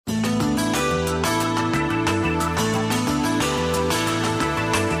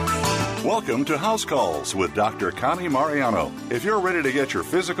Welcome to House Calls with Dr. Connie Mariano. If you're ready to get your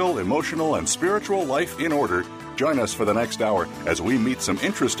physical, emotional, and spiritual life in order, join us for the next hour as we meet some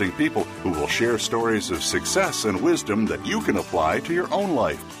interesting people who will share stories of success and wisdom that you can apply to your own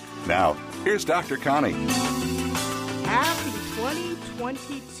life. Now, here's Dr. Connie. Happy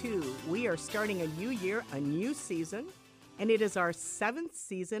 2022. We are starting a new year, a new season, and it is our 7th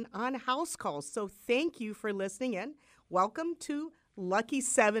season on House Calls. So thank you for listening in. Welcome to Lucky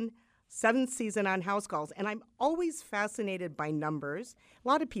 7, 7th season on House Calls. And I'm always fascinated by numbers. A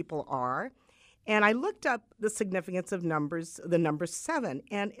lot of people are. And I looked up the significance of numbers, the number 7.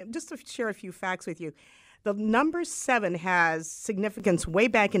 And just to share a few facts with you, the number 7 has significance way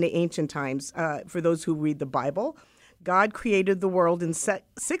back into ancient times. For those who read the Bible, God created the world in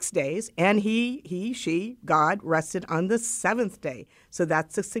 6 days, and God rested on the 7th day. So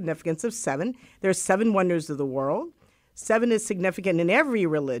that's the significance of 7. There's 7 wonders of the world. 7 is significant in every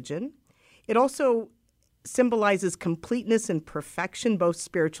religion. It also symbolizes completeness and perfection, both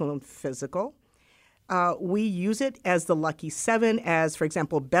spiritual and physical. We use it as the lucky 7, as, for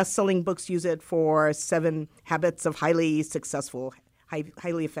example, best-selling books use it for 7 habits of highly successful,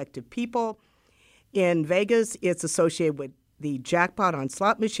 highly effective people. In Vegas, it's associated with the jackpot on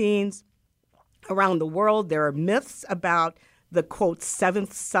slot machines. Around the world, there are myths about the, quote,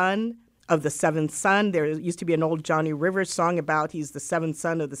 7th son of the 7th son. There used to be an old Johnny Rivers song about he's the 7th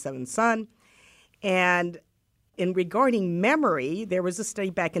son of the 7th son. And in regarding memory, there was a study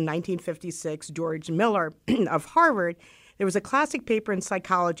back in 1956, George Miller of Harvard. There was a classic paper in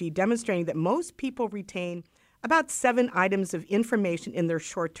psychology demonstrating that most people retain about 7 items of information in their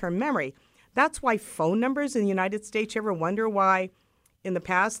short-term memory. That's why phone numbers in the United States, you ever wonder why in the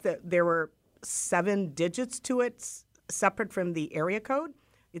past that there were 7 digits to it separate from the area code?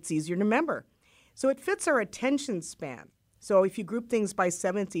 It's easier to remember. So it fits our attention span. So if you group things by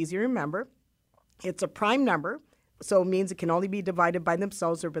 7, it's easier to remember. It's a prime number, so it means it can only be divided by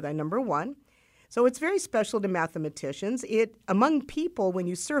themselves or by number 1. So it's very special to mathematicians. Among people, when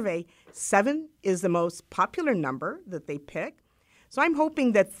you survey, 7 is the most popular number that they pick. So I'm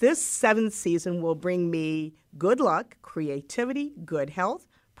hoping that this 7th season will bring me good luck, creativity, good health,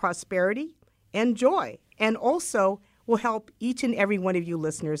 prosperity, and joy, and also will help each and every one of you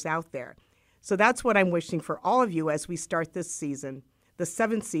listeners out there. So that's what I'm wishing for all of you as we start this season, the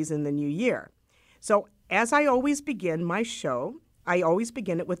 7th season, the new year. So as I always begin my show, I always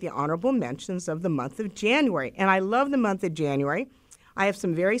begin it with the honorable mentions of the month of January. And I love the month of January. I have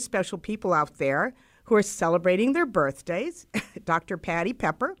some very special people out there who are celebrating their birthdays. Dr. Patty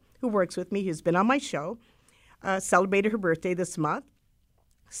Pepper, who works with me, who's been on my show, celebrated her birthday this month.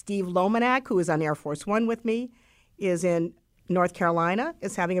 Steve Lomanak, who is on Air Force One with me, is in North Carolina,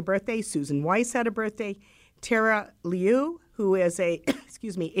 is having a birthday. Susan Weiss had a birthday. Tara Liu, who is a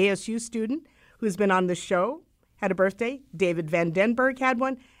ASU student who's been on the show, had a birthday. David Van Denberg had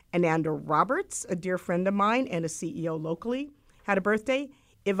one. Ananda Roberts, a dear friend of mine and a CEO locally, had a birthday.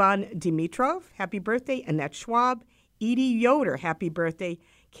 Ivan Dimitrov, happy birthday. Annette Schwab. Edie Yoder, happy birthday.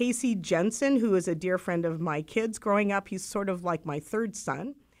 Casey Jensen, who is a dear friend of my kids growing up. He's sort of like my third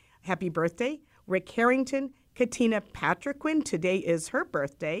son. Happy birthday. Rick Harrington. Katina Patriquin, today is her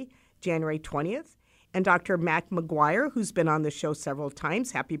birthday, January 20th. And Dr. Mac McGuire, who's been on the show several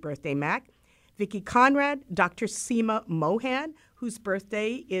times. Happy birthday, Mac. Vicki Conrad. Dr. Seema Mohan, whose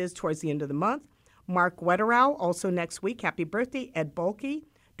birthday is towards the end of the month. Mark Wetterow, also next week. Happy birthday. Ed Bulkey.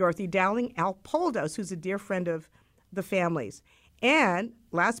 Dorothy Dowling. Al Poldos, who's a dear friend of the families. And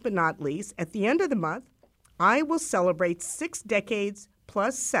last but not least, at the end of the month, I will celebrate 6 decades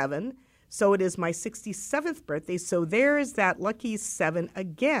plus 7. So it is my 67th birthday. So there is that lucky 7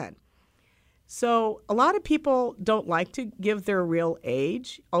 again. So a lot of people don't like to give their real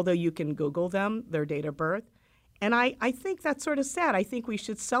age, although you can Google them, their date of birth. And I think that's sort of sad. I think we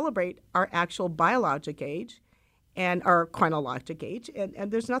should celebrate our actual biologic age and our chronologic age.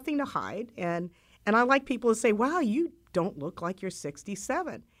 And there's nothing to hide. And I like people to say, wow, you don't look like you're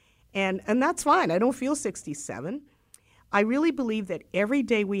 67. And that's fine. I don't feel 67. I really believe that every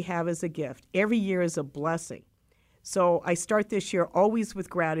day we have is a gift. Every year is a blessing. So I start this year always with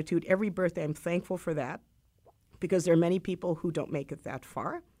gratitude. Every birthday, I'm thankful for that because there are many people who don't make it that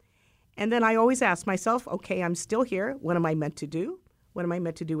far. And then I always ask myself, okay, I'm still here. What am I meant to do? What am I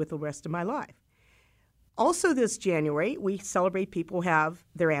meant to do with the rest of my life? Also this January, we celebrate people who have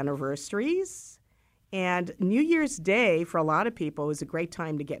their anniversaries. And New Year's Day, for a lot of people, is a great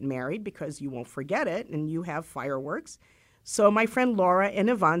time to get married because you won't forget it and you have fireworks. So my friend Laura and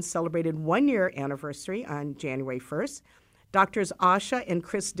Yvonne celebrated 1-year anniversary on January 1st. Doctors Asha and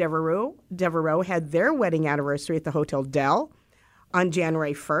Chris Devereaux had their wedding anniversary at the Hotel Del on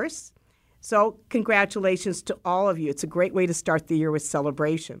January 1st. So congratulations to all of you. It's a great way to start the year with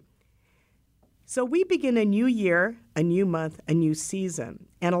celebration. So we begin a new year, a new month, a new season.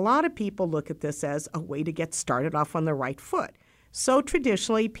 And a lot of people look at this as a way to get started off on the right foot. So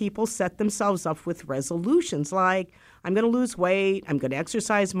traditionally, people set themselves up with resolutions like, I'm going to lose weight, I'm going to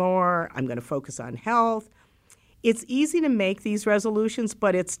exercise more, I'm going to focus on health. It's easy to make these resolutions,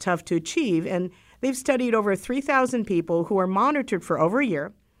 but it's tough to achieve. And they've studied over 3,000 people who were monitored for over a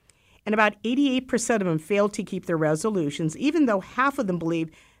year, and about 88% of them failed to keep their resolutions, even though half of them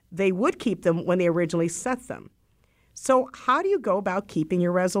believed they would keep them when they originally set them. So how do you go about keeping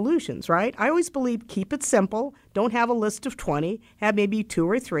your resolutions, right? I always believe keep it simple. Don't have a list of 20. Have maybe 2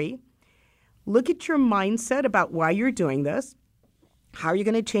 or 3. Look at your mindset about why you're doing this. How are you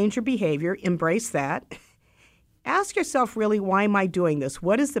going to change your behavior? Embrace that. Ask yourself, really, why am I doing this?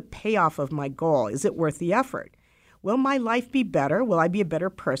 What is the payoff of my goal? Is it worth the effort? Will my life be better? Will I be a better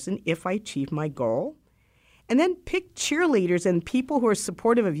person if I achieve my goal? And then pick cheerleaders and people who are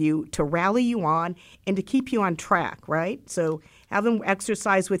supportive of you to rally you on and to keep you on track, right? So have them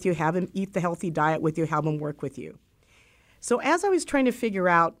exercise with you, have them eat the healthy diet with you, have them work with you. So as I was trying to figure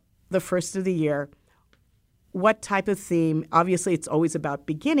out the first of the year, what type of theme, obviously it's always about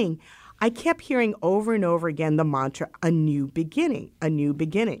beginning, I kept hearing over and over again the mantra, a new beginning, a new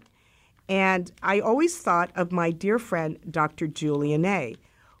beginning. And I always thought of my dear friend, Dr. Julie Anay,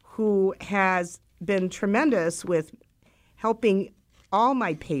 who has been tremendous with helping all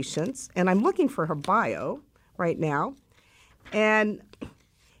my patients, and I'm looking for her bio right now. And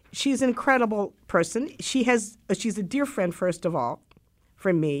she's an incredible person. She's a dear friend, first of all,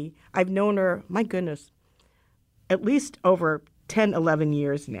 for me. I've known her, my goodness, at least over 10, 11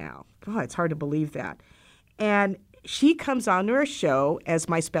 years now. Oh, it's hard to believe that. And she comes onto our show as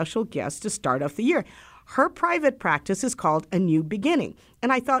my special guest to start off the year. Her private practice is called A New Beginning.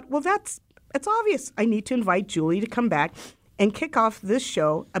 And I thought, well, it's obvious. I need to invite Julie to come back and kick off this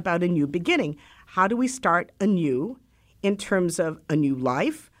show about a new beginning. How do we start anew in terms of a new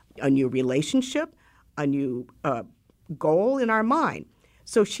life, a new relationship, a new goal in our mind?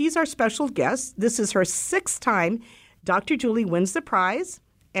 So she's our special guest. This is her 6th time. Dr. Julie wins the prize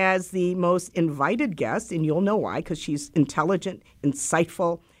as the most invited guest, and you'll know why, because she's intelligent,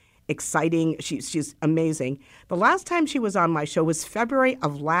 insightful, exciting. She's amazing. The last time she was on my show was February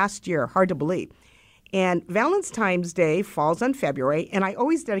of last year. Hard to believe. And Valentine's Day falls on February, and I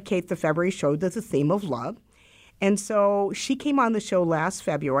always dedicate the February show to the theme of love. And so she came on the show last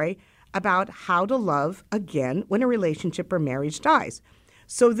February about how to love again when a relationship or marriage dies.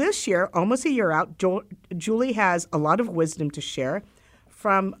 So this year, almost a year out, Julie has a lot of wisdom to share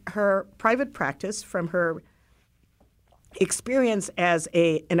from her private practice, from her experience as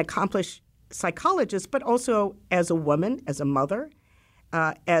an accomplished psychologist, but also as a woman, as a mother,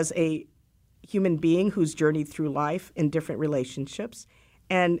 as a human being who's journeyed through life in different relationships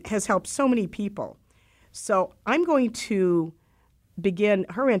and has helped so many people. So I'm going to begin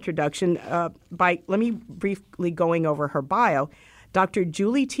her introduction by, let me briefly going over her bio. Dr.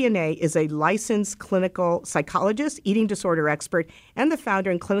 Julie Anay is a licensed clinical psychologist, eating disorder expert, and the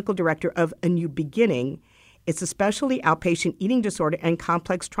founder and clinical director of A New Beginning. It's a specialty outpatient eating disorder and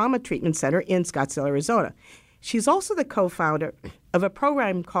complex trauma treatment center in Scottsdale, Arizona. She's also the co-founder of a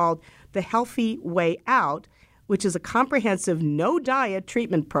program called The Healthy Way Out, which is a comprehensive no-diet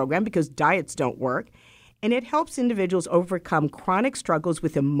treatment program because diets don't work, and it helps individuals overcome chronic struggles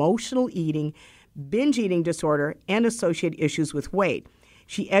with emotional eating, binge eating disorder, and associated issues with weight.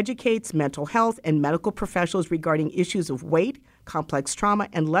 She educates mental health and medical professionals regarding issues of weight, complex trauma,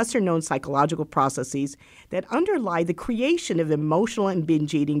 and lesser-known psychological processes that underlie the creation of emotional and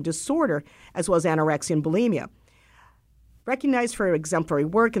binge eating disorder, as well as anorexia and bulimia. Recognized for her exemplary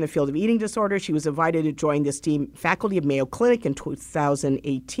work in the field of eating disorder, she was invited to join the esteemed faculty of Mayo Clinic in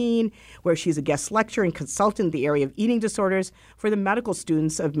 2018, where she's a guest lecturer and consultant in the area of eating disorders for the medical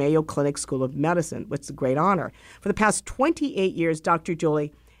students of Mayo Clinic School of Medicine, which is a great honor. For the past 28 years, Dr.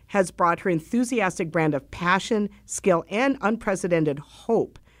 Julie has brought her enthusiastic brand of passion, skill, and unprecedented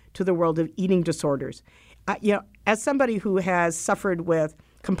hope to the world of eating disorders. As somebody who has suffered with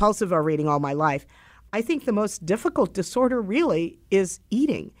compulsive overeating all my life, I think the most difficult disorder really is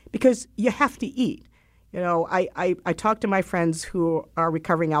eating because you have to eat. I talk to my friends who are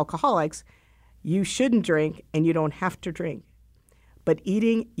recovering alcoholics. You shouldn't drink and you don't have to drink. But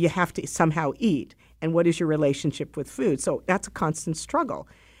eating, you have to somehow eat. And what is your relationship with food? So that's a constant struggle.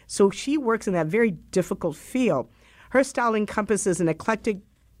 So she works in that very difficult field. Her style encompasses an eclectic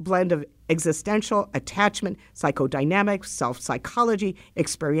blend of existential, attachment, psychodynamics, self-psychology,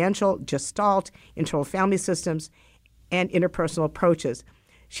 experiential, gestalt, internal family systems, and interpersonal approaches.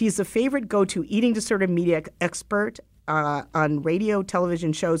 She's a favorite go-to eating disorder media expert on radio,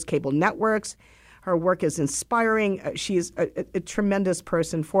 television shows, cable networks. Her work is inspiring. She's a tremendous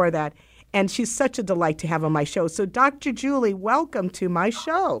person for that. And she's such a delight to have on my show. So, Dr. Julie, welcome to my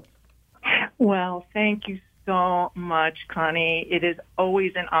show. Well, thank you so much, Connie. It is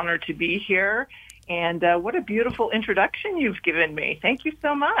always an honor to be here. And what a beautiful introduction you've given me. Thank you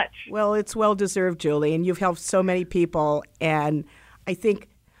so much. Well, it's well-deserved, Julie, and you've helped so many people. And I think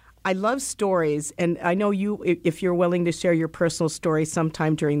I love stories. And I know you, if you're willing to share your personal story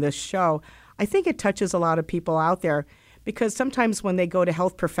sometime during this show, I think it touches a lot of people out there because sometimes when they go to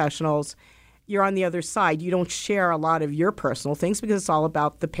health professionals, you're on the other side. You don't share a lot of your personal things because it's all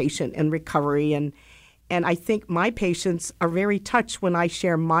about the patient and recovery. And I think my patients are very touched when I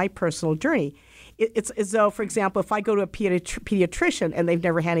share my personal journey. It's as though, for example, if I go to a pediatrician and they've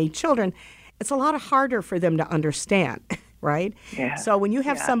never had any children, it's a lot harder for them to understand, right? Yeah. So when you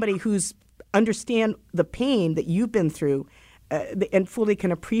have somebody who's understand the pain that you've been through and fully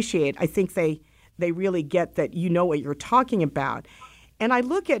can appreciate, I think they really get that you know what you're talking about. And I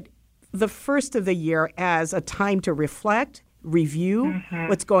look at the first of the year as a time to reflect, review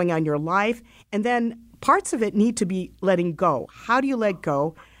what's going on in your life, and then parts of it need to be letting go. How do you let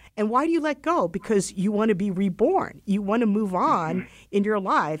go? And why do you let go? Because you want to be reborn. You want to move on in your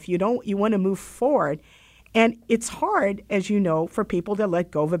life. You want to move forward. And it's hard, as you know, for people to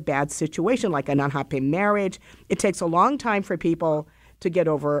let go of a bad situation like an unhappy marriage. It takes a long time for people to get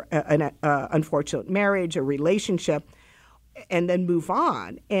over an unfortunate marriage, a relationship, and then move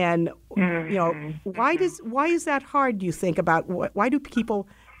on. And you know, why is that hard? Do you think about why do people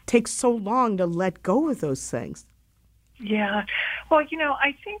take so long to let go of those things? Yeah. Well, you know,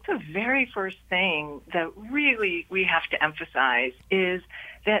 I think the very first thing that really we have to emphasize is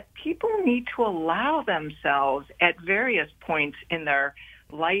that people need to allow themselves at various points in their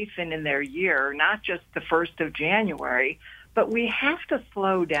life and in their year, not just the 1st of January, but we have to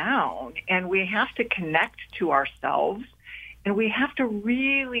slow down and we have to connect to ourselves and we have to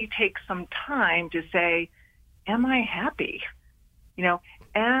really take some time to say, am I happy? You know,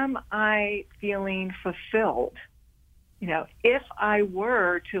 am I feeling fulfilled? You know, if I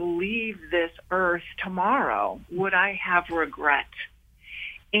were to leave this earth tomorrow, would I have regret?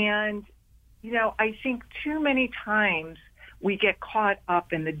 And, you know, I think too many times we get caught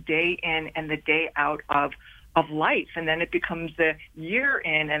up in the day in and the day out of life. And then it becomes the year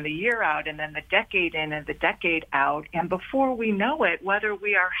in and the year out and then the decade in and the decade out. And before we know it, whether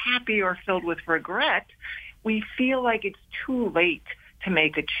we are happy or filled with regret, we feel like it's too late to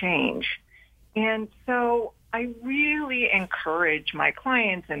make a change. And so I really encourage my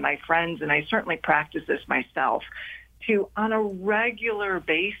clients and my friends, and I certainly practice this myself, to, on a regular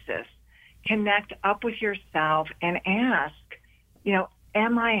basis, connect up with yourself and ask, you know,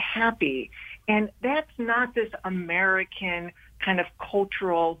 am I happy? And that's not this American kind of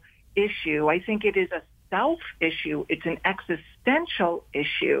cultural issue. I think it is a self issue. It's an existential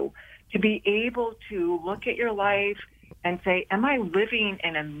issue to be able to look at your life and say, am I living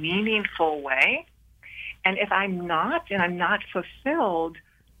in a meaningful way? And if I'm not, and I'm not fulfilled,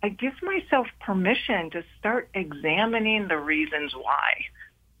 I give myself permission to start examining the reasons why.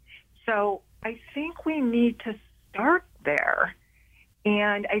 So I think we need to start there.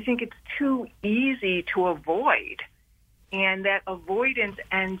 And I think it's too easy to avoid. And that avoidance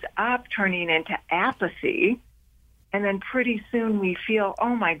ends up turning into apathy. And then pretty soon we feel,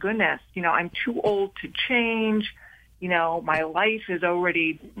 oh my goodness, you know, I'm too old to change. You know, my life is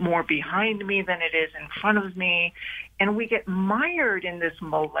already more behind me than it is in front of me. And we get mired in this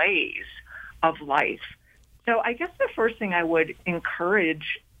malaise of life. So I guess the first thing I would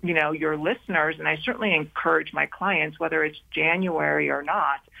encourage, you know, your listeners, and I certainly encourage my clients, whether it's January or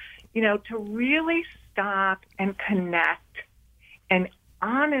not, you know, to really stop and connect and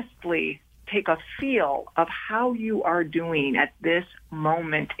honestly take a feel of how you are doing at this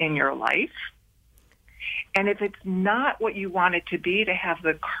moment in your life. And if it's not what you want it to be, to have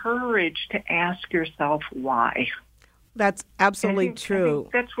the courage to ask yourself why. That's absolutely true. I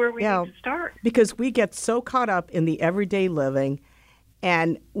think that's where we need to start. Because we get so caught up in the everyday living,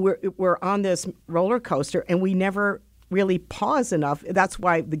 and we're on this roller coaster, and we never really pause enough. That's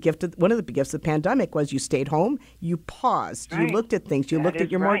why one of the gifts of the pandemic was you stayed home, you paused, you looked at things, you looked at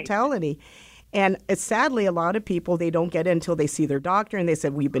your mortality. And sadly, a lot of people, they don't get it until they see their doctor, and they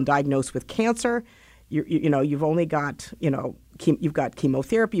said, well, you've been diagnosed with cancer. You know, you've only got, you know, you've got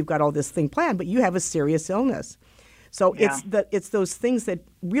chemotherapy, you've got all this thing planned, but you have a serious illness. So it's those things that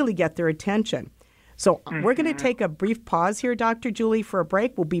really get their attention. So we're going to take a brief pause here, Dr. Julie, for a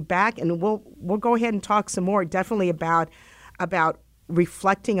break. We'll be back, and we'll go ahead and talk some more, definitely about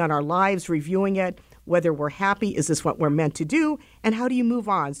reflecting on our lives, reviewing it, whether we're happy, is this what we're meant to do, and how do you move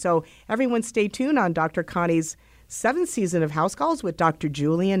on? So everyone stay tuned on Dr. Connie's 7th season of House Calls with Dr.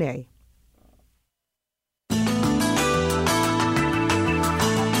 Julian A.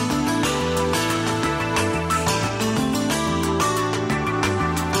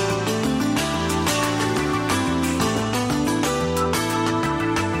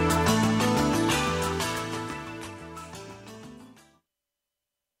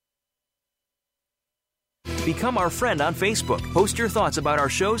 Become our friend on Facebook. Post your thoughts about our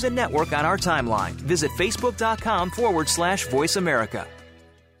shows and network on our timeline. Visit facebook.com/Voice America.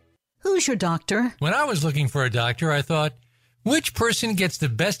 Who's your doctor? When I was looking for a doctor, I thought, which person gets the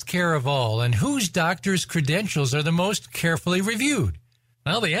best care of all and whose doctor's credentials are the most carefully reviewed?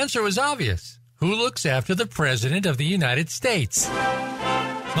 Well, the answer was obvious. Who looks after the President of the United States?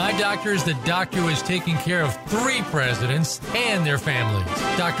 My doctor is the doctor who has taken care of 3 presidents and their families.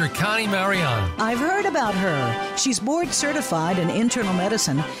 Dr. Connie Mariano. I've heard about her. She's board certified in internal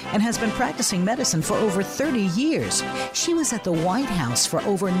medicine and has been practicing medicine for over 30 years. She was at the White House for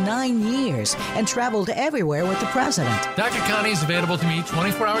over 9 years and traveled everywhere with the president. Dr. Connie is available to me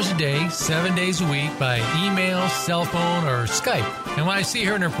 24 hours a day, 7 days a week by email, cell phone, or Skype. And when I see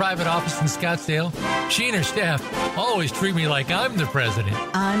her in her private office in Scottsdale, she and her staff always treat me like I'm the president.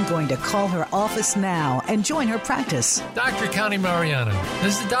 I'm going to call her office now and join her practice. Dr. Connie Mariano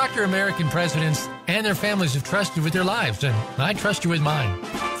is the doctor American presidents and their families have trusted with their lives, and I trust you with mine.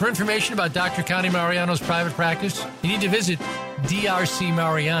 For information about Dr. Connie Mariano's private practice, you need to visit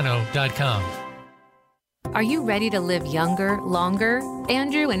drcmariano.com. Are you ready to live younger, longer?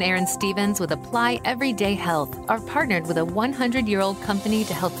 Andrew and Aaron Stevens with Apply Everyday Health are partnered with a 100-year-old company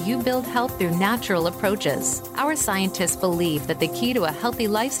to help you build health through natural approaches. Our scientists believe that the key to a healthy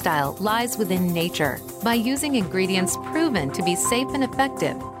lifestyle lies within nature. By using ingredients proven to be safe and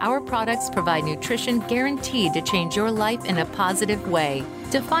effective, our products provide nutrition guaranteed to change your life in a positive way.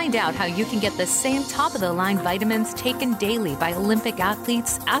 To find out how you can get the same top-of-the-line vitamins taken daily by Olympic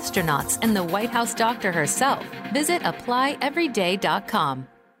athletes, astronauts, and the White House doctor herself, visit applyeveryday.com.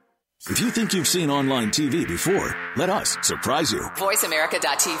 If you think you've seen online TV before, let us surprise you.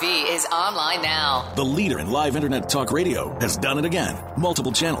 VoiceAmerica.tv is online now. The leader in live internet talk radio has done it again.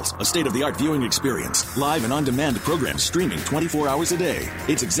 Multiple channels, a state-of-the-art viewing experience, live and on-demand programs streaming 24 hours a day.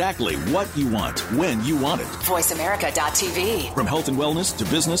 It's exactly what you want, when you want it. VoiceAmerica.tv. From health and wellness to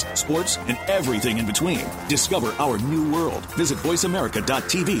business, sports, and everything in between. Discover our new world. Visit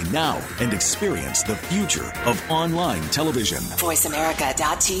VoiceAmerica.tv now and experience the future of online television.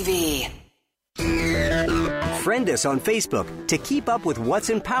 VoiceAmerica.tv. Friend us on Facebook to keep up with what's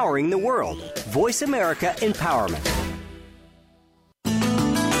empowering the world. Voice America Empowerment.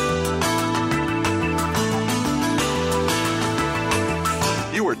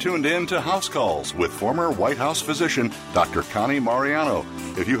 You are tuned in to House Calls with former White House physician Dr. Connie Mariano.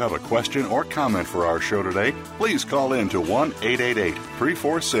 If you have a question or comment for our show today, please call in to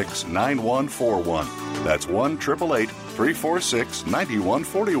 1-888-346-9141. That's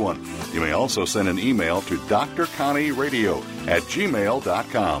 1-888-346-9141. You may also send an email to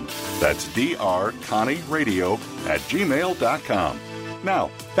drconnieradio@gmail.com. That's drconnieradio@gmail.com.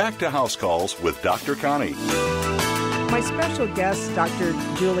 Now, back to House Calls with Dr. Connie. My special guest, Dr.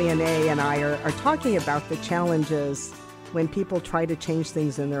 Julian A., and I are talking about the challenges when people try to change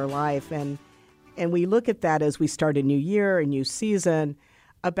things in their life. And we look at that as we start a new year, a new season,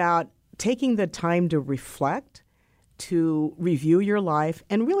 about taking the time to reflect, to review your life,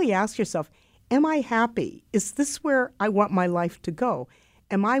 and really ask yourself, am I happy? Is this where I want my life to go?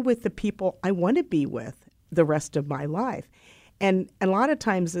 Am I with the people I want to be with the rest of my life? And a lot of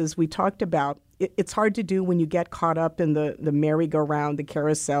times, as we talked about, it's hard to do when you get caught up in the merry-go-round, the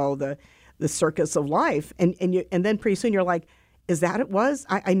carousel, the circus of life. And then pretty soon you're like, is that it was?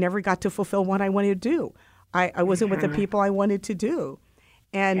 I never got to fulfill what I wanted to do. I wasn't with the people I wanted to do.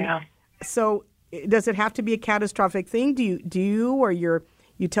 And so does it have to be a catastrophic thing? Do you or you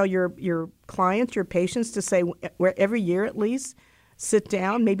tell your clients, your patients to say where every year at least sit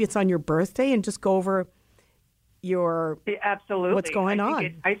down, maybe it's on your birthday, and just go over absolutely what's going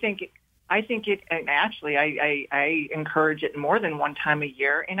on? I think it, and actually, I encourage it more than one time a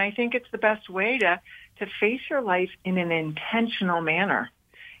year, and I think it's the best way to face your life in an intentional manner.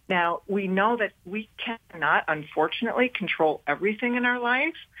 Now, we know that we cannot, unfortunately, control everything in our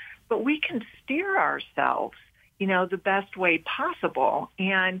life, but we can steer ourselves, the best way possible,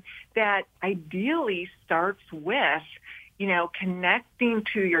 and that ideally starts with, connecting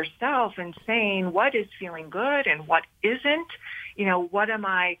to yourself and saying what is feeling good and what isn't, what am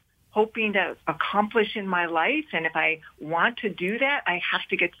I hoping to accomplish in my life. And if I want to do that, I have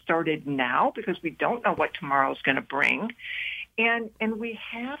to get started now because we don't know what tomorrow's going to bring. And we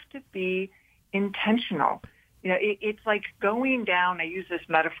have to be intentional. You know, it's like going down, I use this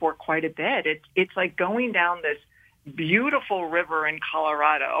metaphor quite a bit. It's like going down this beautiful river in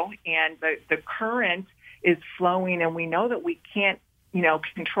Colorado, and the current is flowing, and we know that we can't,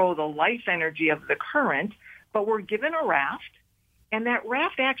 control the life energy of the current, but we're given a raft, and that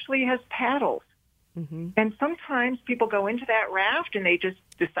raft actually has paddles. Mm-hmm. And sometimes people go into that raft and they just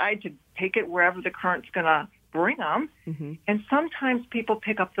decide to take it wherever the current's going to bring them. Mm-hmm. And sometimes people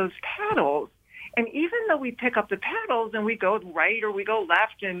pick up those paddles. And even though we pick up the paddles and we go right or we go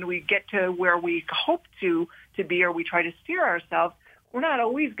left and we get to where we hope to be or we try to steer ourselves, we're not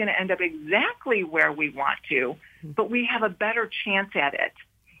always going to end up exactly where we want to, but we have a better chance at it.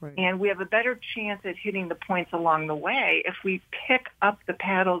 Right. And we have a better chance at hitting the points along the way if we pick up the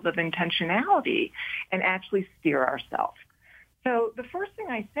paddles of intentionality and actually steer ourselves. So the first thing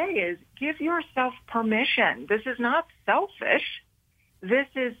I say is give yourself permission. This is not selfish. This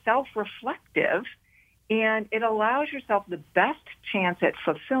is self-reflective, and it allows yourself the best chance at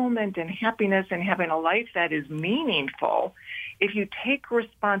fulfillment and happiness and having a life that is meaningful if you take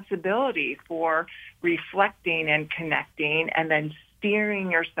responsibility for reflecting and connecting and then steering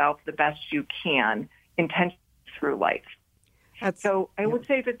yourself the best you can intentionally through life. So I would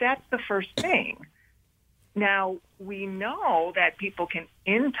say that that's the first thing. Now, we know that people can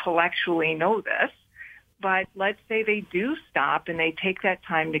intellectually know this, but let's say they do stop and they take that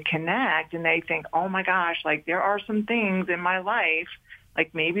time to connect and they think, oh my gosh, like there are some things in my life,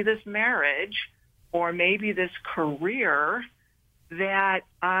 like maybe this marriage or maybe this career that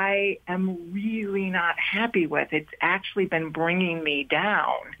I am really not happy with. It's actually been bringing me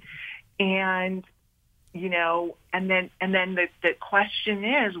down. And, and then the question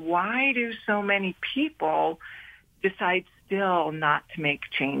is, why do so many people decide still not to make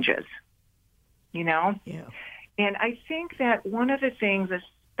changes? Yeah. And I think that one of the things,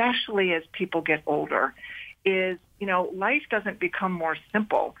 especially as people get older, is, life doesn't become more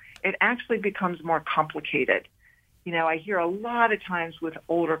simple. It actually becomes more complicated. I hear a lot of times with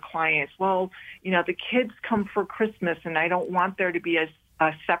older clients, well, the kids come for Christmas and I don't want there to be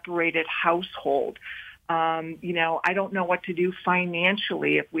a separated household. I don't know what to do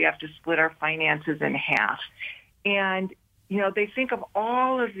financially if we have to split our finances in half. And they think of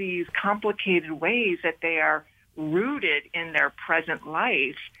all of these complicated ways that they are rooted in their present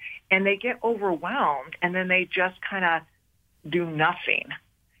life, and they get overwhelmed, and then they just kind of do nothing.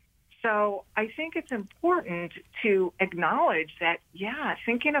 So I think it's important to acknowledge that,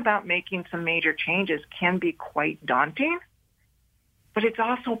 thinking about making some major changes can be quite daunting, but it's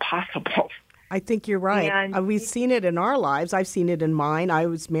also possible. I think you're right. And we've seen it in our lives. I've seen it in mine. I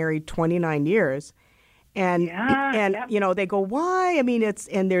was married 29 years. And they go, why? I mean,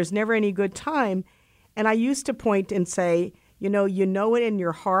 and there's never any good time. And I used to point and say, you know it in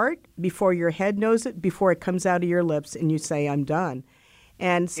your heart before your head knows it, before it comes out of your lips and you say, I'm done.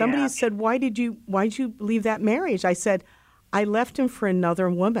 And somebody said, why did you leave that marriage? I said, I left him for another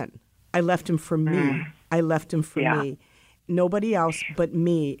woman. I left him for me. I left him for me. Nobody else but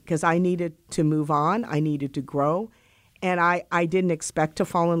me, because I needed to move on. I needed to grow. And I didn't expect to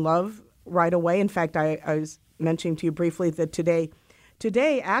fall in love right away. In fact, I was mentioning to you briefly that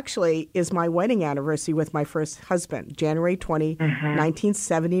today actually is my wedding anniversary with my first husband. January 20,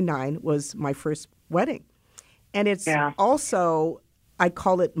 1979 was my first wedding. And it's also, I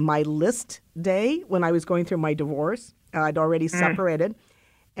call it my list day when I was going through my divorce. I'd already separated.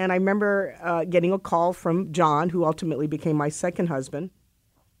 And I remember getting a call from John, who ultimately became my second husband.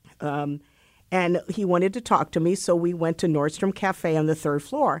 And he wanted to talk to me, so we went to Nordstrom Cafe on the third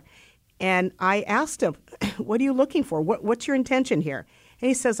floor. And I asked him, what are you looking for? What's your intention here? And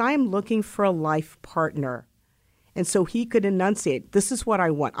he says, I am looking for a life partner. And so he could enunciate, this is what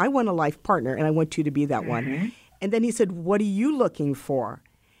I want. I want a life partner, and I want you to be that one. And then he said, what are you looking for?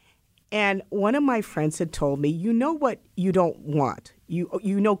 And one of my friends had told me, you know what you don't want. You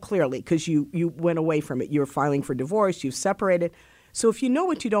know clearly because you went away from it. You're filing for divorce. You've separated. So if you know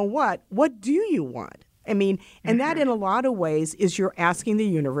what you don't want, what do you want? I mean, and that in a lot of ways is you're asking the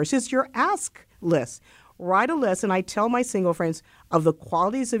universe. It's your ask list. Write a list, and I tell my single friends, of the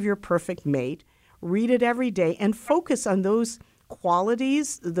qualities of your perfect mate. Read it every day and focus on those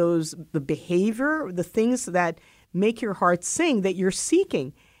qualities, the behavior, the things that make your heart sing that you're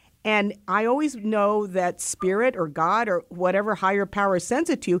seeking. And I always know that spirit or God or whatever higher power sends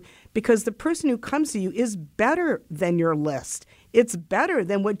it to you, because the person who comes to you is better than your list. It's better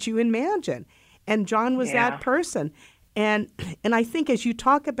than what you imagine. And John was that person. And I think as you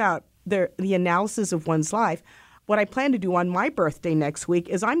talk about the analysis of one's life, what I plan to do on my birthday next week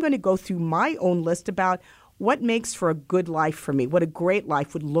is I'm going to go through my own list about what makes for a good life for me, what a great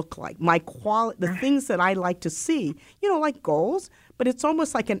life would look like, the things that I like to see, like goals, but it's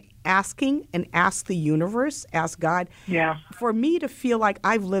almost like ask the universe, ask God, for me to feel like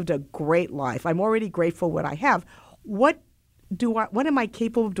I've lived a great life. I'm already grateful what I have. What am I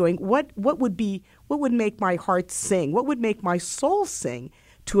capable of doing? What would make my heart sing? What would make my soul sing?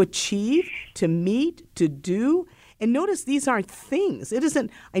 To achieve, to meet, to do. And notice these aren't things. It isn't,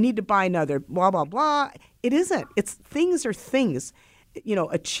 I need to buy another blah, blah, blah. It isn't. It's things are things.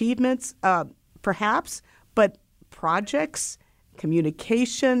 Achievements, perhaps, but projects,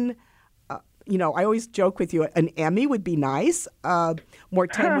 communication. I always joke with you, an Emmy would be nice. More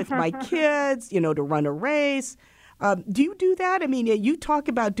time with my kids, to run a race. Do you do that? I mean, you talk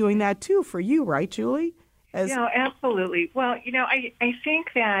about doing that too for you, right, Julie? Absolutely. Well, I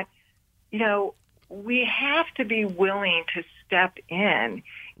think that, we have to be willing to step in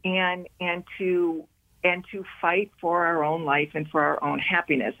and to fight for our own life and for our own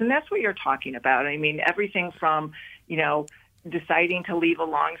happiness. And that's what you're talking about. I mean, everything from, deciding to leave a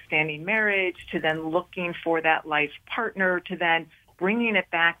long-standing marriage to then looking for that life partner to then bringing it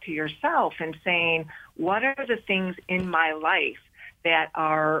back to yourself and saying, what are the things in my life that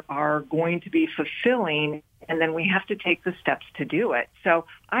are going to be fulfilling, and then we have to take the steps to do it. So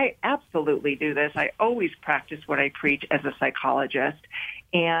I absolutely do this. I always practice what I preach as a psychologist,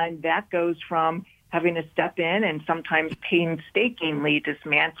 and that goes from having to step in and sometimes painstakingly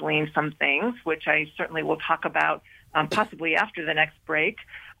dismantling some things, which I certainly will talk about possibly after the next break,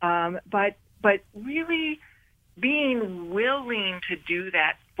 but really being willing to do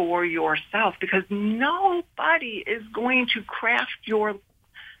that for yourself, because nobody is going to craft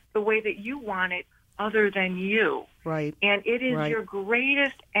the way that you want it other than you. Right. And it is your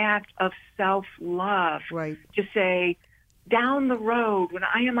greatest act of self-love to say, down the road, when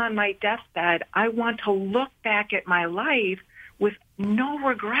I am on my deathbed, I want to look back at my life with no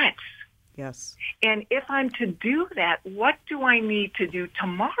regrets. Yes. And if I'm to do that, what do I need to do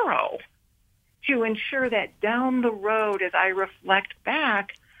tomorrow to ensure that down the road, as I reflect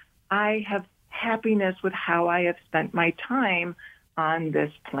back, I have happiness with how I have spent my time on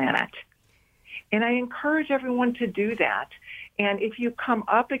this planet? And I encourage everyone to do that. And if you come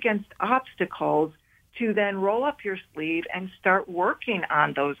up against obstacles, to then roll up your sleeve and start working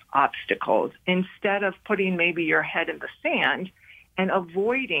on those obstacles instead of putting maybe your head in the sand and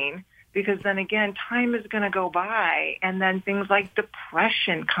avoiding, because then again, time is going to go by and then things like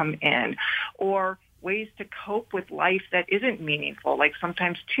depression come in, or ways to cope with life that isn't meaningful, like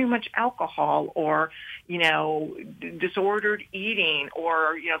sometimes too much alcohol, or, disordered eating,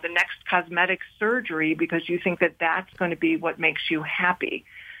 or, the next cosmetic surgery because you think that that's going to be what makes you happy.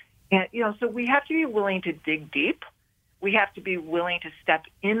 And, so we have to be willing to dig deep. We have to be willing to step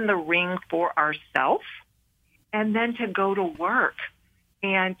in the ring for ourselves, and then to go to work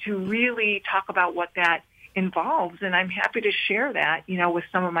and to really talk about what that involves. And I'm happy to share that, with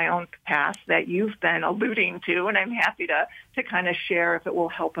some of my own past that you've been alluding to. And I'm happy to kind of share if it will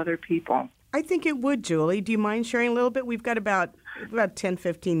help other people. I think it would, Julie. Do you mind sharing a little bit? We've got about 10,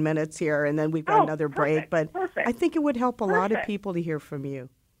 15 minutes here, and then we've got another break. But I think it would help a lot of people to hear from you.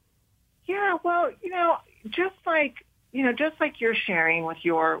 Yeah, well, just like you're sharing with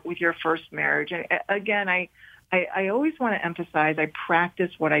your first marriage. And again, I always want to emphasize I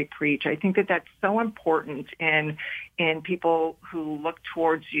practice what I preach. I think that that's so important in people who look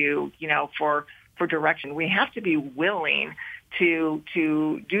towards you, for direction. We have to be willing to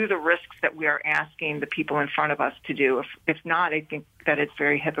do the risks that we are asking the people in front of us to do. If not, I think that it's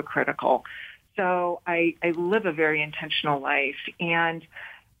very hypocritical. So I live a very intentional life. And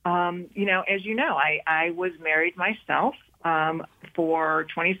as you know, I was married myself for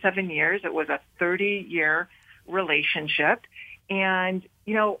 27 years. It was a 30-year relationship. And,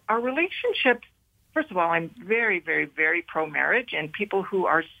 our relationship, first of all, I'm very, very, very pro-marriage, and people who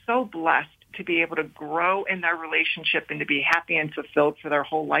are so blessed to be able to grow in their relationship and to be happy and fulfilled for their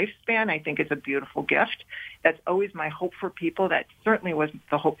whole lifespan, I think it's a beautiful gift. That's always my hope for people. That certainly was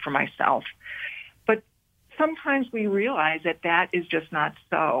the hope for myself. But sometimes we realize that is just not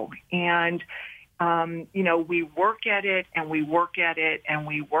so. And, we work at it and we work at it and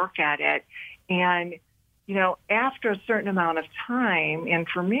we work at it. And, after a certain amount of time, and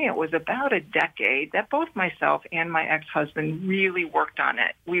for me it was about a decade, that both myself and my ex-husband really worked on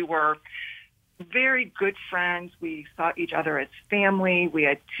it. We were very good friends. We saw each other as family. We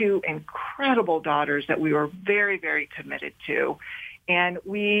had 2 incredible daughters that we were very, very committed to. And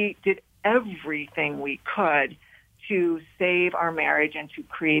we did everything we could to save our marriage and to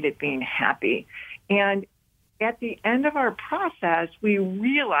create it being happy. And at the end of our process, we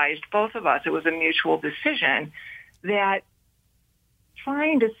realized, both of us, it was a mutual decision, that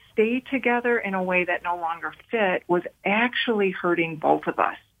trying to stay together in a way that no longer fit was actually hurting both of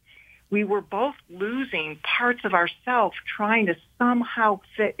us. We were both losing parts of ourselves trying to somehow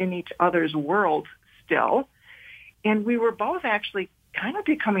fit in each other's world still. And we were both actually kind of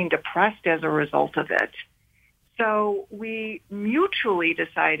becoming depressed as a result of it. So we mutually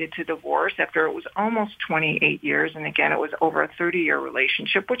decided to divorce after it was almost 28 years. And again, it was over a 30-year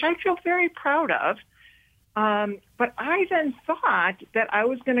relationship, which I feel very proud of. But I then thought that I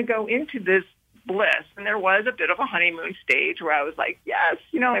was going to go into this bliss. And there was a bit of a honeymoon stage where I was like, yes,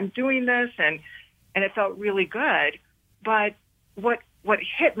 I'm doing this. And it felt really good. But what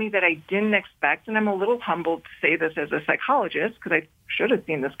hit me that I didn't expect, and I'm a little humbled to say this as a psychologist because I should have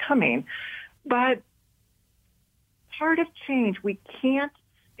seen this coming, but part of change, we can't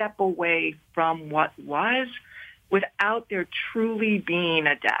step away from what was without there truly being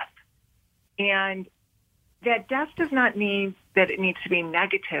a death. And that death does not mean that it needs to be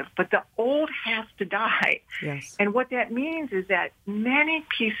negative, but the old has to die. Yes. And what that means is that many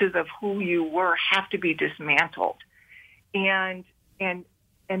pieces of who you were have to be dismantled. And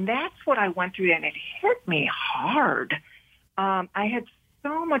that's what I went through, and it hit me hard. I had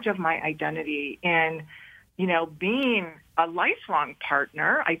so much of my identity in, being a lifelong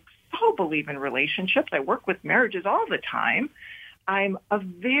partner. I so believe in relationships. I work with marriages all the time. I'm a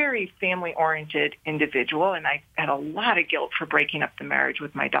very family-oriented individual, and I had a lot of guilt for breaking up the marriage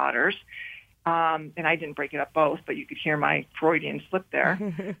with my daughters. And I didn't break it up both, but you could hear my Freudian slip there.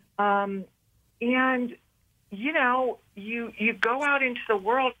 And, you go out into the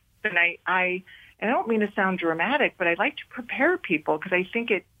world, and I don't mean to sound dramatic, but I like to prepare people because I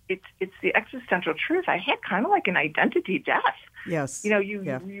think it's the existential truth. I had kind of like an identity death. Yes.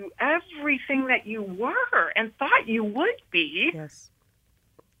 You everything that you were and thought you would be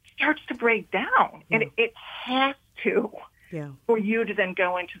starts to break down, and it has to for you to then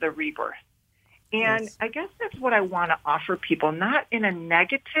go into the rebirth. And I guess that's what I want to offer people, not in a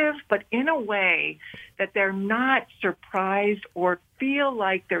negative, but in a way that they're not surprised or feel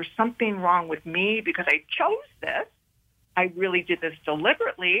like there's something wrong with me because I chose this. I really did this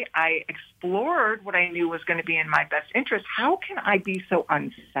deliberately. I explored what I knew was going to be in my best interest. How can I be so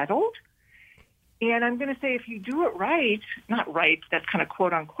unsettled? And I'm going to say if you do it right, not right, that's kind of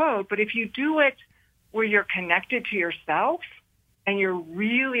quote unquote, but if you do it where you're connected to yourself and you're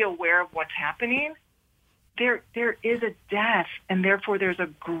really aware of what's happening, there is a death, and therefore there's a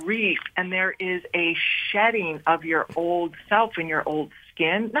grief, and there is a shedding of your old self and your old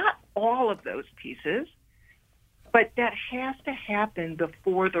skin. Not all of those pieces, but that has to happen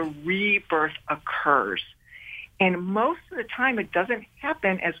before the rebirth occurs. And most of the time, it doesn't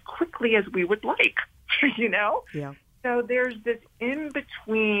happen as quickly as we would like, Yeah. So there's this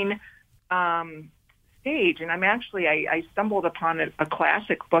in-between stage. And I stumbled upon a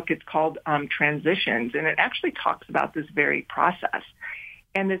classic book. It's called Transitions, and it actually talks about this very process.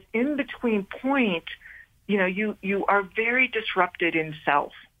 And this in-between point, you are very disrupted in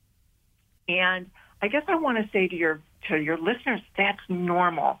self. And I guess I want to say to your listeners, that's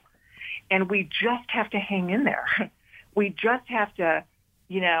normal. And we just have to hang in there. We just have to,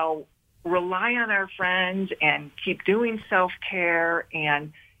 rely on our friends and keep doing self-care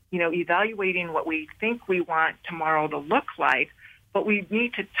and, evaluating what we think we want tomorrow to look like. But we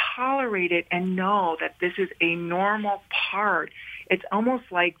need to tolerate it and know that this is a normal part. It's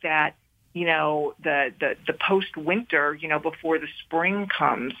almost like that, the post-winter, before the spring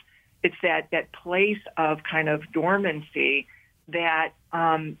comes. It's that place of kind of dormancy that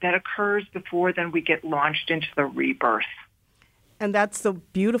occurs before then we get launched into the rebirth. And that's the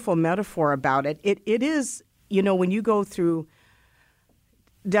beautiful metaphor about it. It is, when you go through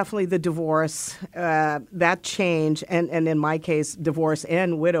definitely the divorce, that change, and in my case, divorce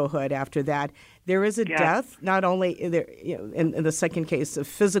and widowhood after that, there is a death, not only in the second case, of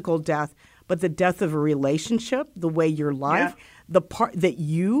physical death, but the death of a relationship, the way your life, the part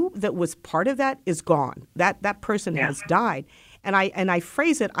that was part of that is gone. That person has died. And I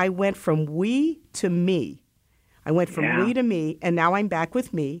phrase it, I went from we to me. I went from we to me, and now I'm back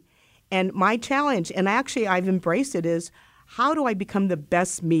with me. And my challenge, and actually I've embraced it, is how do I become the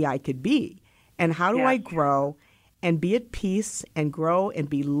best me I could be? And how do I grow and be at peace and grow and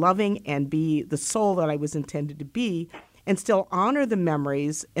be loving and be the soul that I was intended to be and still honor the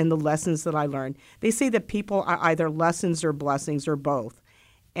memories and the lessons that I learned? They say that people are either lessons or blessings or both.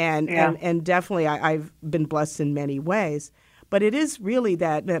 And definitely I've been blessed in many ways. But it is really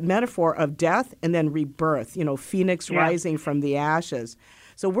that metaphor of death and then rebirth, Phoenix rising from the ashes.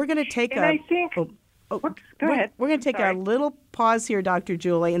 So we're going to take go ahead. We're going to take a little pause here, Dr.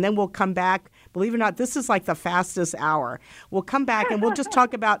 Julie, and then we'll come back. Believe it or not, this is like the fastest hour. We'll come back and we'll just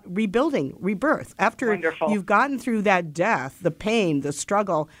talk about rebuilding, rebirth. After you've gotten through that death, the pain, the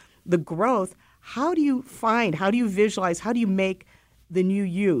struggle, the growth, how do you visualize, how do you make the new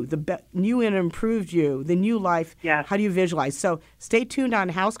you, the new and improved you, the new life? Yes. How do you visualize? So stay tuned on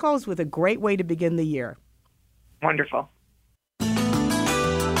House Calls with a great way to begin the year. Wonderful.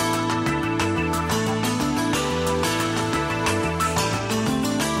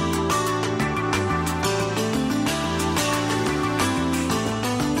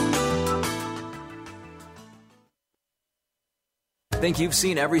 Think you've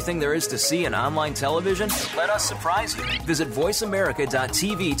seen everything there is to see in online television? Let us surprise you. Visit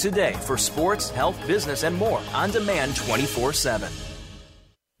voiceamerica.tv today for sports, health, business, and more on demand 24/7.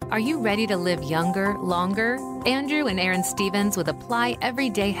 Are you ready to live younger, longer? Andrew and Aaron Stevens with Apply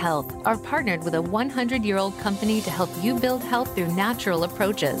Everyday Health are partnered with a 100-year-old company to help you build health through natural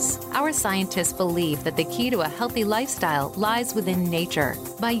approaches. Our scientists believe that the key to a healthy lifestyle lies within nature.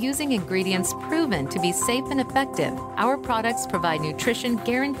 By using ingredients proven to be safe and effective, our products provide nutrition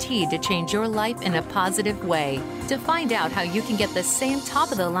guaranteed to change your life in a positive way. To find out how you can get the same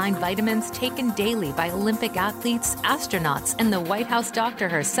top-of-the-line vitamins taken daily by Olympic athletes, astronauts, and the White House doctor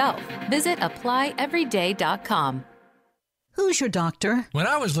herself, visit applyeveryday.com. Who's your doctor? When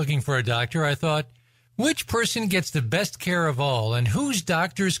I was looking for a doctor, I thought, which person gets the best care of all and whose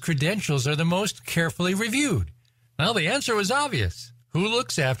doctor's credentials are the most carefully reviewed? Well, the answer was obvious. Who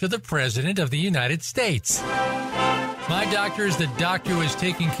looks after the President of the United States? My doctor is the doctor who has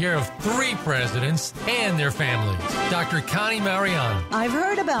taken care of 3 presidents and their families, Dr. Connie Mariano. I've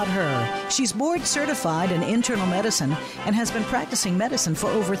heard about her. She's board certified in internal medicine and has been practicing medicine for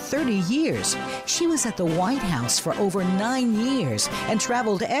over 30 years. She was at the White House for over 9 years and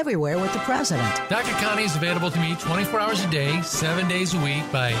traveled everywhere with the president. Dr. Connie is available to me 24 hours a day, 7 days a week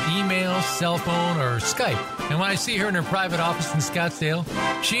by email, cell phone, or Skype. And when I see her in her private office in Scottsdale,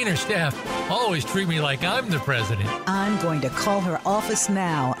 she and her staff always treat me like I'm the president. I'm going to call her office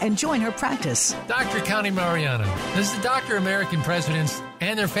now and join her practice. Dr. Connie Mariano is the doctor American presidents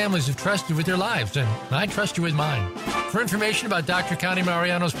and their families have trusted with their lives, and I trust you with mine. For information about Dr. Connie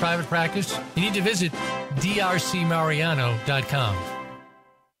Mariano's private practice, you need to visit drcmariano.com.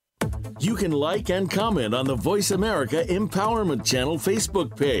 You can like and comment on the Voice America Empowerment Channel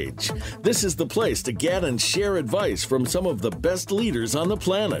Facebook page. This is the place to get and share advice from some of the best leaders on the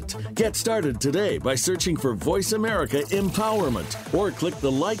planet. Get started today by searching for Voice America Empowerment or click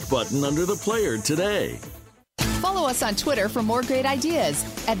the like button under the player today. Follow us on Twitter for more great ideas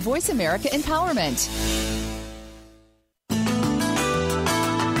at Voice America Empowerment.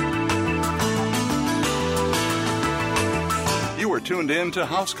 You are tuned in to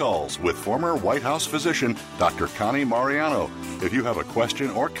House Calls with former White House physician Dr. Connie Mariano. If you have a question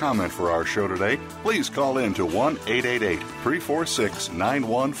or comment for our show today, please call in to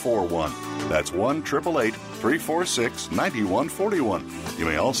 1-888-346-9141. That's 1-888-346-9141. You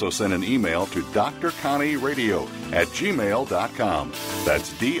may also send an email to drconnieradio@gmail.com.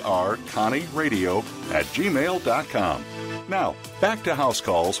 That's drconnieradio@gmail.com. Now, back to House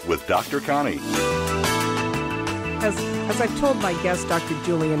Calls with Dr. Connie. As I've told my guest, Dr.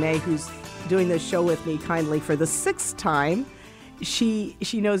 Julie Anne, who's doing this show with me kindly for the 6th time, she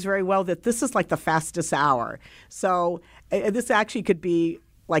knows very well that this is like the fastest hour. So this actually could be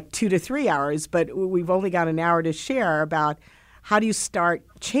like 2 to 3 hours, but we've only got an hour to share about how do you start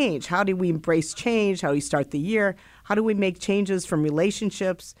change? How do we embrace change? How do we start the year? How do we make changes from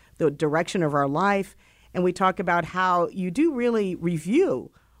relationships, the direction of our life? And we talk about how you do really review.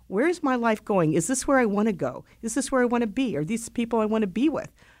 Where is my life going? Is this where I want to go? Is this where I want to be? Are these people I want to be with?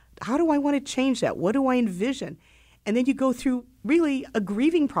 How do I want to change that? What do I envision? And then you go through really a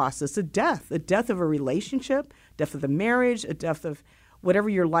grieving process, a death of a relationship, death of the marriage, a death of whatever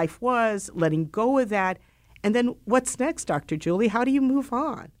your life was, letting go of that. And then what's next, Dr. Julie? How do you move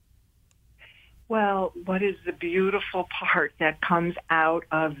on? Well, what is the beautiful part that comes out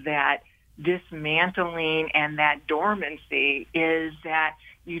of that dismantling and that dormancy is that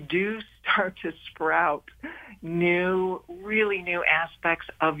you do start to sprout really new aspects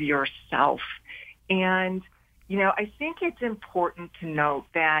of yourself. And, I think it's important to note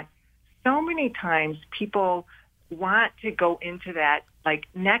that so many times people want to go into that,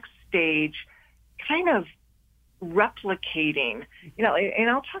 next stage kind of replicating, and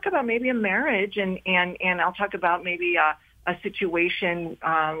I'll talk about maybe a marriage and I'll talk about maybe a situation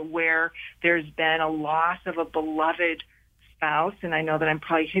where there's been a loss of a beloved spouse, and I know that I'm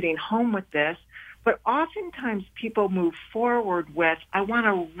probably hitting home with this, but oftentimes people move forward with, I want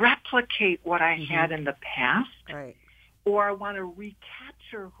to replicate what I had in the past, right, or I want to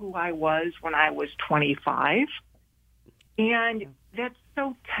recapture who I was when I was 25. And that's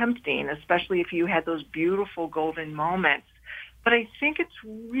so tempting, especially if you had those beautiful golden moments. But I think it's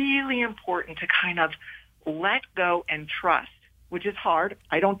really important to kind of let go and trust, which is hard.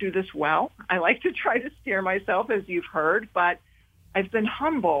 I don't do this well. I like to try to steer myself, as you've heard, but I've been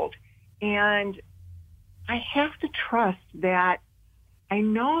humbled. And I have to trust that I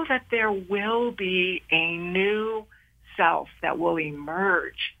know that there will be a new self that will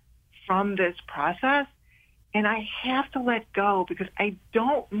emerge from this process. And I have to let go because I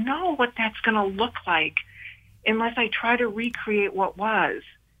don't know what that's going to look like unless I try to recreate what was.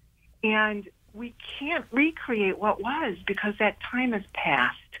 And we can't recreate what was because that time has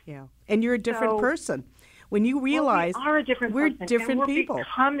passed. Yeah. And you're a different person. When you realize we are a different we're person, different and we're people.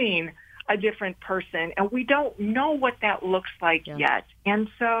 Becoming a different person, and we don't know what that looks like yet. And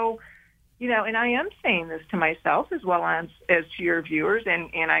so, and I am saying this to myself as well as to your viewers,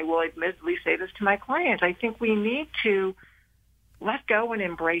 and I will admittedly say this to my clients. I think we need to let go and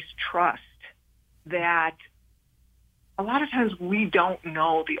embrace trust that a lot of times we don't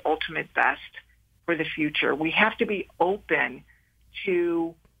know the ultimate best for the future. We have to be open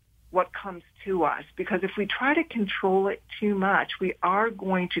to what comes to us, because if we try to control it too much, we are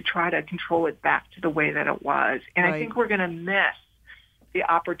going to try to control it back to the way that it was. And I think we're going to miss the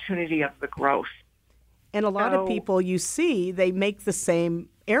opportunity of the growth. And a lot of people you see, they make the same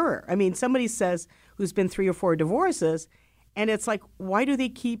error. I mean, somebody says who's been 3 or 4 divorces, and it's like, why do they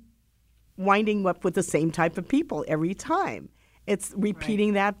keep winding up with the same type of people every time? It's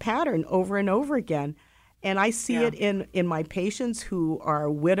repeating that pattern over and over again. And I see it in my patients who are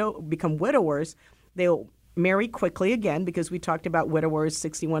become widowers. They'll marry quickly again, because we talked about widowers,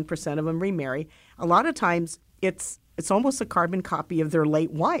 61% of them remarry. A lot of times it's almost a carbon copy of their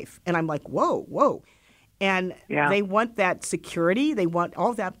late wife. And I'm like, whoa. And they want that security. They want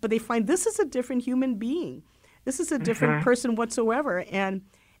all that. But they find this is a different human being. This is a different person whatsoever. And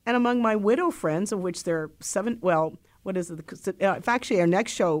among my widow friends, of which there are 7, well, what is it? Actually, our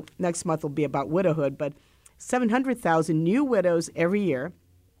next show next month will be about widowhood, but 700,000 new widows every year,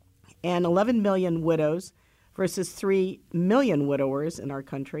 and 11 million widows versus 3 million widowers in our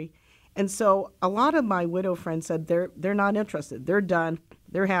country. And so a lot of my widow friends said they're not interested. They're done.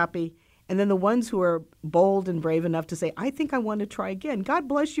 They're happy. And then the ones who are bold and brave enough to say, I think I want to try again. God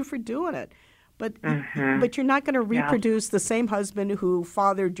bless you for doing it. But you're not going to reproduce the same husband who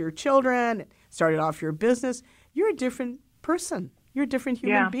fathered your children, started off your business. You're a different person. You're a different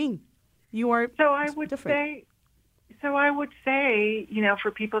human being. You are different. So I would say,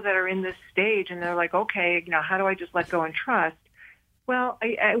 for people that are in this stage and they're like, okay, how do I just let go and trust? Well,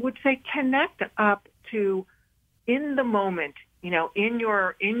 I would say connect up to in the moment, in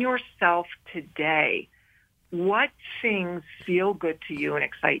yourself today, what things feel good to you and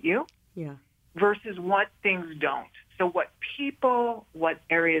excite you versus what things don't. So what people, what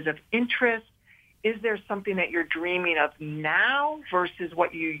areas of interest, is there something that you're dreaming of now versus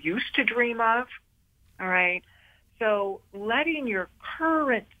what you used to dream of? All right. So letting your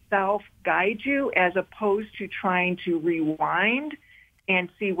current self guide you as opposed to trying to rewind and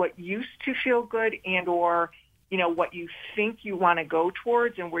see what used to feel good and or, what you think you want to go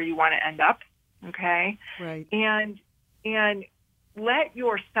towards and where you want to end up. Okay. Right. And let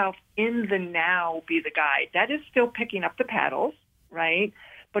yourself in the now be the guide. That is still picking up the paddles, right?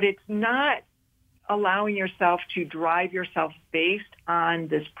 But it's not allowing yourself to drive yourself based on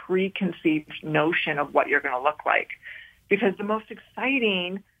this preconceived notion of what you're going to look like. Because the most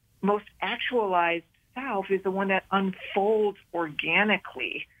exciting, most actualized self is the one that unfolds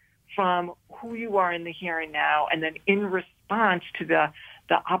organically from who you are in the here and now, and then in response to the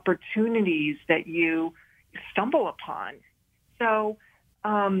opportunities that you stumble upon. So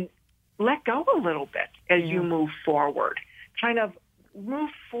let go a little bit as you move forward. Kind of move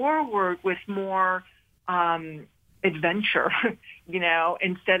forward with more adventure,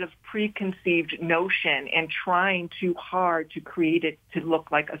 instead of preconceived notion and trying too hard to create it to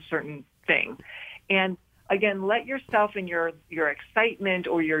look like a certain thing. And again, let yourself and your excitement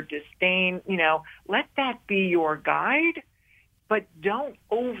or your disdain, let that be your guide, but don't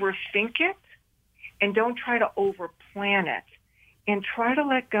overthink it and don't try to overplan it, and try to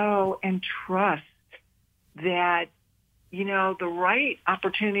let go and trust that the right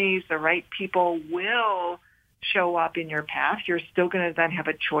opportunities, the right people will show up in your path. You're still going to then have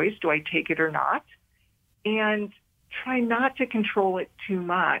a choice. Do I take it or not? And try not to control it too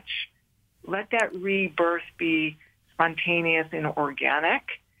much. Let that rebirth be spontaneous and organic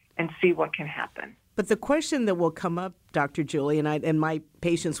and see what can happen. But the question that will come up, Dr. Julie, and my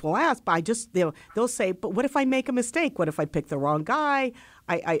patients will ask, but they'll say, but what if I make a mistake? What if I pick the wrong guy?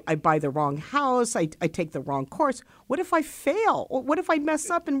 I buy the wrong house? I take the wrong course? What if I fail? Or what if I mess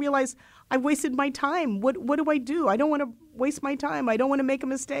up and realize I wasted my time? What do I do? I don't want to waste my time. I don't want to make a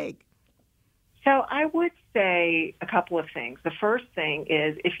mistake. So I would say a couple of things. The first thing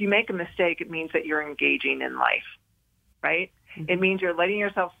is if you make a mistake, it means that you're engaging in life, right? Mm-hmm. It means you're letting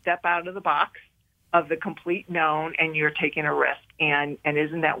yourself step out of the box of the complete known and you're taking a risk. And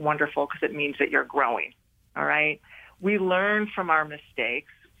isn't that wonderful? Because it means that you're growing, all right? We learn from our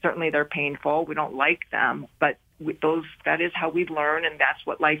mistakes. Certainly they're painful. We don't like them, but that is how we learn, and that's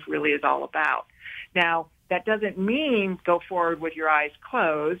what life really is all about. Now, that doesn't mean go forward with your eyes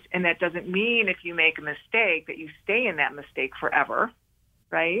closed, and that doesn't mean if you make a mistake that you stay in that mistake forever,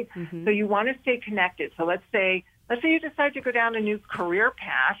 right? Mm-hmm. So you want to stay connected. So let's say you decide to go down a new career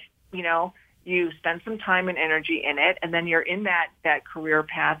path, you spend some time and energy in it, and then you're in that career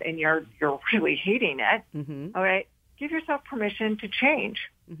path and you're really hating it, mm-hmm. all right? Give yourself permission to change.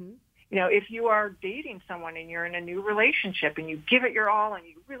 Mm-hmm. If you are dating someone and you're in a new relationship and you give it your all and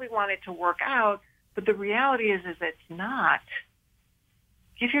you really want it to work out, but the reality is it's not.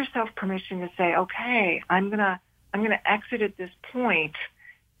 Give yourself permission to say, okay, I'm gonna exit at this point,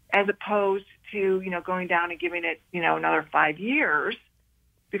 as opposed to going down and giving it another 5 years,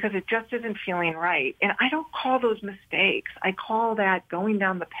 because it just isn't feeling right. And I don't call those mistakes. I call that going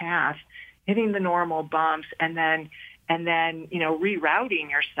down the path, hitting the normal bumps, and then rerouting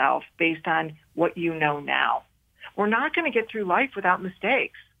yourself based on what you know now. We're not going to get through life without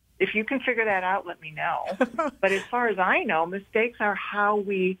mistakes. If you can figure that out, let me know. But as far as I know, mistakes are how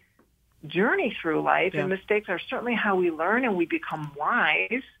we journey through life, and mistakes are certainly how we learn and we become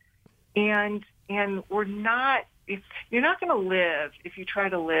wise. And we're not. You're not going to live if you try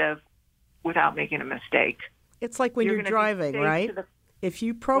to live without making a mistake. It's like when you're driving, right? If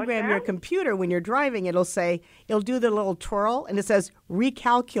you program your computer when you're driving, it'll do the little twirl, and it says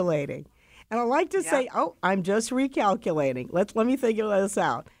recalculating. And I like to say, I'm just recalculating. Let me figure this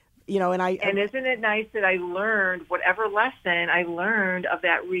out. And isn't it nice that I learned whatever lesson I learned of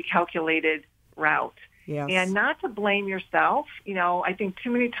that recalculated route? Yes. And not to blame yourself. I think too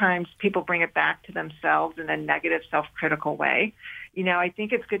many times people bring it back to themselves in a negative, self-critical way. I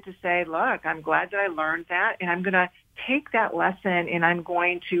think it's good to say, look, I'm glad that I learned that, and I'm going to take that lesson and I'm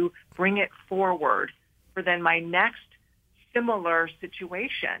going to bring it forward for then my next similar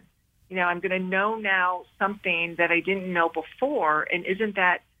situation. I'm going to know now something that I didn't know before, and isn't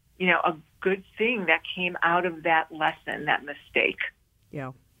that, a good thing that came out of that lesson, that mistake?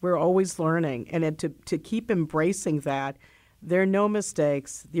 Yeah. We're always learning, and to keep embracing that, there are no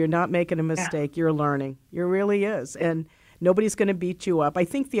mistakes. You're not making a mistake. You're learning. You really is, and nobody's going to beat you up. I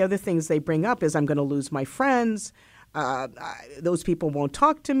think the other things they bring up is I'm going to lose my friends. Those people won't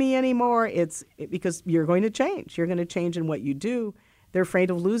talk to me anymore. It's because you're going to change. You're going to change in what you do. They're afraid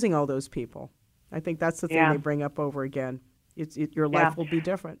of losing all those people. I think that's the thing they bring up over again. Your life will be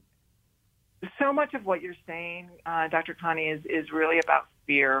different. So much of what you're saying, Dr. Connie, is really about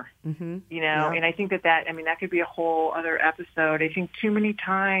fear, mm-hmm. And I think that could be a whole other episode. I think too many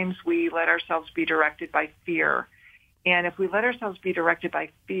times we let ourselves be directed by fear. And if we let ourselves be directed by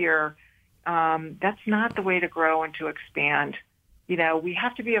fear, that's not the way to grow and to expand. We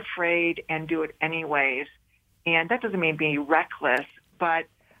have to be afraid and do it anyways. And that doesn't mean being reckless, but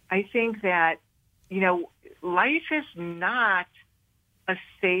I think that, life is not a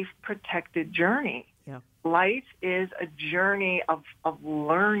safe, protected journey. Yeah. Life is a journey of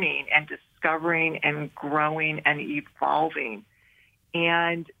learning and discovering and growing and evolving.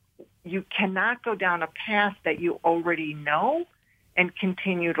 And you cannot go down a path that you already know and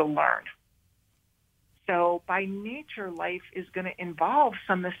continue to learn. So by nature, life is going to involve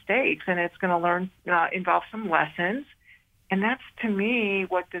some mistakes, and it's going to involve some lessons. And that's, to me,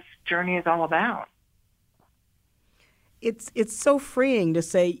 what this journey is all about. It's so freeing to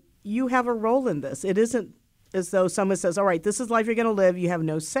say you have a role in this. It isn't as though someone says, all right, this is life you're going to live. You have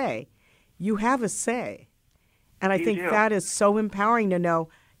no say. You have a say. And I think that is so empowering to know,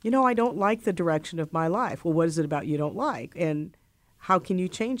 I don't like the direction of my life. Well, what is it about you don't like? And how can you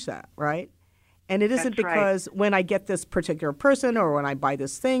change that, right? And it isn't because when I get this particular person or when I buy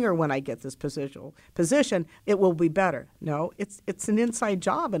this thing or when I get this position, it will be better. No, it's an inside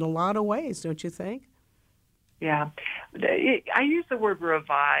job in a lot of ways, don't you think? Yeah. I use the word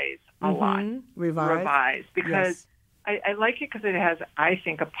revise a lot. Revise. Because I like it because it has, I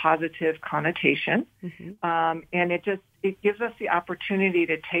think, a positive connotation. Mm-hmm. And it gives us the opportunity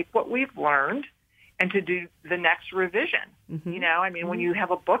to take what we've learned and to do the next revision. Mm-hmm. You know, I mean, when you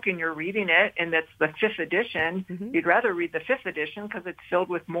have a book and you're reading it and it's the 5th edition, you'd rather read the 5th edition because it's filled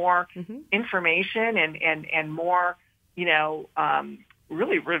with more information and more, you know,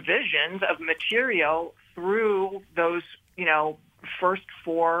 really revisions of material through those, you know, first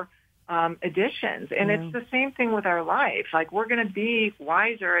 4 editions. And it's the same thing with our life. Like, we're going to be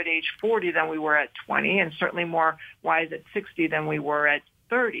wiser at age 40 than we were at 20, and certainly more wise at 60 than we were at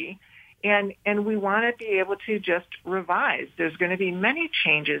 30. And we want to be able to just revise. There's going to be many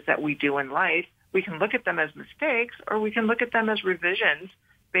changes that we do in life. We can look at them as mistakes, or we can look at them as revisions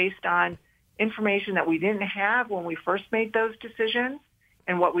based on information that we didn't have when we first made those decisions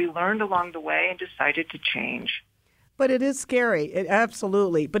and what we learned along the way and decided to change. But it is scary,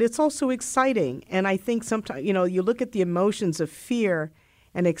 absolutely. But it's also exciting. And I think sometimes, you know, you look at the emotions of fear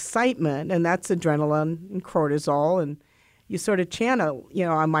and excitement, and that's adrenaline and cortisol, and you sort of channel, you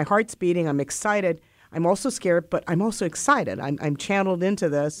know, my heart's beating, I'm excited. I'm also scared, but I'm also excited. I'm channeled into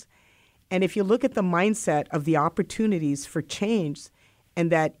this. And if you look at the mindset of the opportunities for change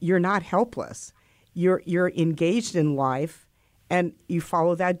and that you're not helpless, you're engaged in life, and you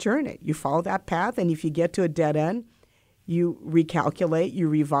follow that journey. You follow that path, and if you get to a dead end, you recalculate, you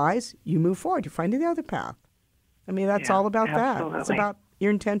revise, you move forward. You find the other path. I mean, that's all about absolutely. that. It's about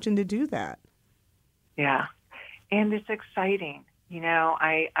your intention to do that. Yeah. And it's exciting. You know,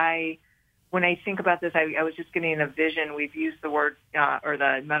 I when I think about this, I was just getting a vision. We've used the word or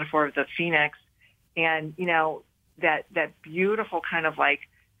the metaphor of the phoenix, and, you know, that beautiful kind of like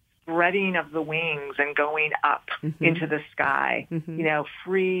spreading of the wings and going up into the sky, you know,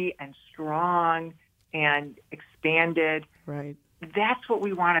 free and strong and expanded. Right. That's what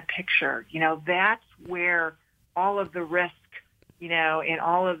we want to picture. You know, that's where all of the risk, you know, and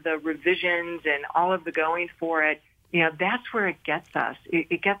all of the revisions and all of the going for it, you know, that's where it gets us.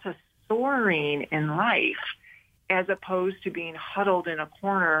 It gets us soaring in life as opposed to being huddled in a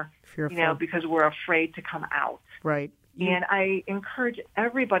corner, fearful, you know, because we're afraid to come out. Right. And I encourage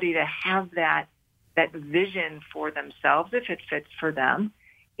everybody to have that vision for themselves, if it fits for them,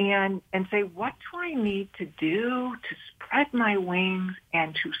 and say, what do I need to do to spread my wings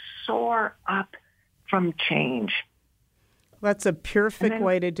and to soar up from change? That's a perfect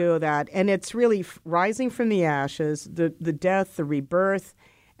way to do that. And it's really rising from the ashes, the death, the rebirth,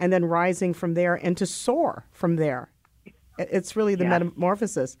 and then rising from there and to soar from there. It's really the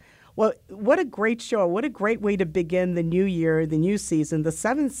metamorphosis. Well, what a great show. What a great way to begin the new year, the new season, the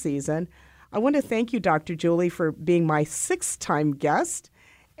 7th season. I want to thank you, Dr. Julie, for being my 6th-time guest.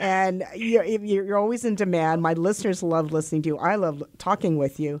 And you're always in demand. My listeners love listening to you. I love talking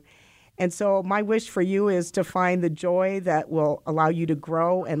with you. And so my wish for you is to find the joy that will allow you to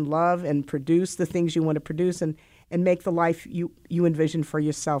grow and love and produce the things you want to produce and make the life you envision for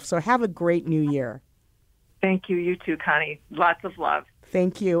yourself. So have a great new year. Thank you. You too, Connie. Lots of love.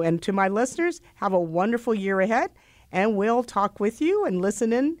 Thank you. And to my listeners, have a wonderful year ahead. And we'll talk with you and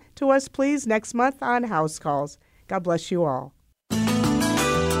listen in to us, please, next month on House Calls. God bless you all.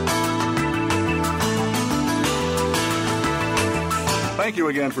 Thank you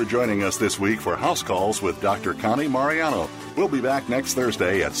again for joining us this week for House Calls with Dr. Connie Mariano. We'll be back next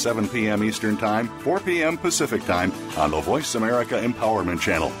Thursday at 7 p.m. Eastern Time, 4 p.m. Pacific Time on the Voice America Empowerment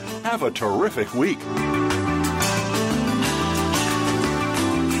Channel. Have a terrific week.